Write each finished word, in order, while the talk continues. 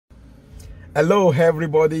Hello,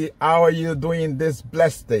 everybody. How are you doing this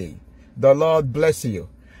blessed day? The Lord bless you.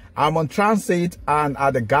 I'm on transit and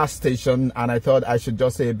at the gas station, and I thought I should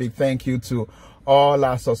just say a big thank you to all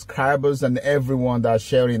our subscribers and everyone that's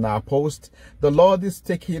sharing our post. The Lord is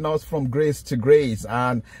taking us from grace to grace,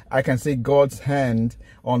 and I can see God's hand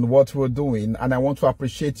on what we're doing, and I want to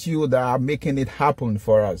appreciate you that are making it happen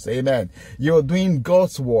for us. Amen. You're doing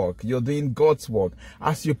God's work. You're doing God's work.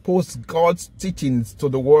 As you post God's teachings to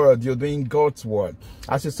the world, you're doing God's word.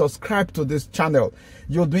 As you subscribe to this channel,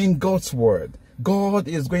 you're doing God's word. God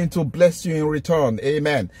is going to bless you in return.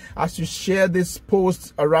 Amen. As you share this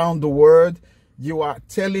post around the world, you are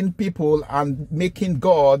telling people and making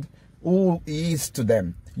God who He is to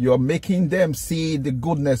them. You're making them see the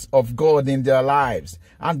goodness of God in their lives.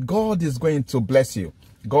 And God is going to bless you.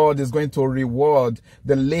 God is going to reward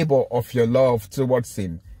the labor of your love towards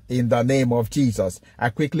Him. In the name of Jesus. I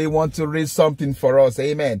quickly want to read something for us.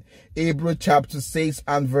 Amen. Hebrews chapter 6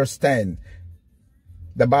 and verse 10.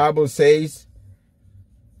 The Bible says,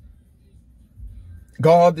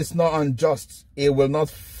 God is not unjust. He will not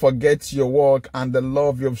forget your work and the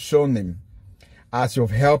love you've shown Him as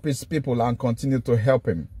you've helped His people and continue to help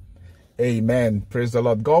Him. Amen. Praise the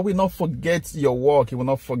Lord. God will not forget your work. He will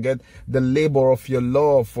not forget the labor of your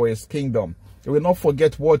love for His kingdom. He will not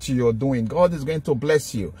forget what you're doing. God is going to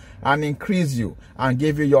bless you and increase you and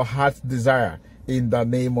give you your heart's desire in the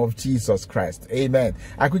name of Jesus Christ. Amen.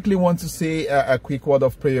 I quickly want to say a quick word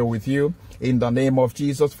of prayer with you. In the name of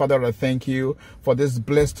Jesus, Father, I thank you for these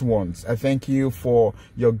blessed ones. I thank you for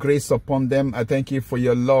your grace upon them. I thank you for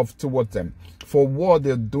your love towards them, for what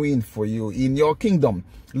they're doing for you in your kingdom.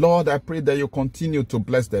 Lord, I pray that you continue to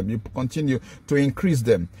bless them. You continue to increase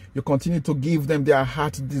them. You continue to give them their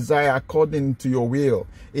heart's desire according to your will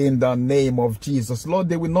in the name of Jesus. Lord,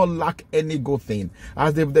 they will not lack any good thing.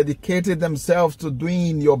 As they've dedicated themselves to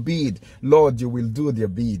doing your bid, Lord, you will do their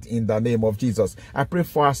bid in the name of Jesus. I pray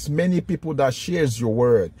for as many people that shares your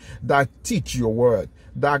word, that teach your word,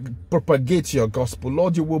 that propagate your gospel.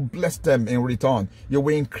 Lord, you will bless them in return. You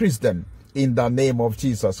will increase them in the name of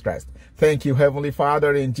Jesus Christ. Thank you, Heavenly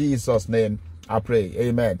Father, in Jesus' name I pray.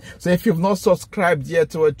 Amen. So if you've not subscribed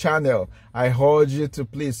yet to our channel, I urge you to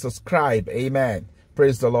please subscribe. Amen.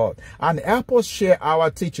 Praise the Lord. And help us share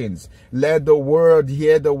our teachings. Let the world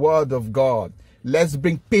hear the word of God. Let's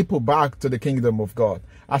bring people back to the kingdom of God.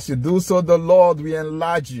 As you do so, the Lord will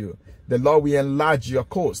enlarge you. The Lord will enlarge your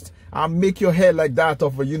coast and make your hair like that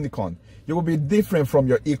of a unicorn. You will be different from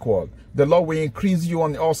your equal. The Lord will increase you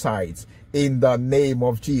on all sides in the name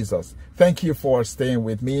of Jesus. Thank you for staying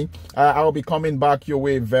with me. I'll be coming back your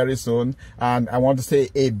way very soon. And I want to say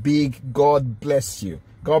a big God bless you.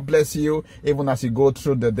 God bless you even as you go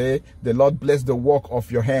through the day. The Lord bless the work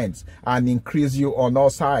of your hands and increase you on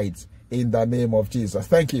all sides in the name of Jesus.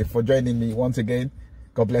 Thank you for joining me once again.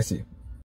 God bless you.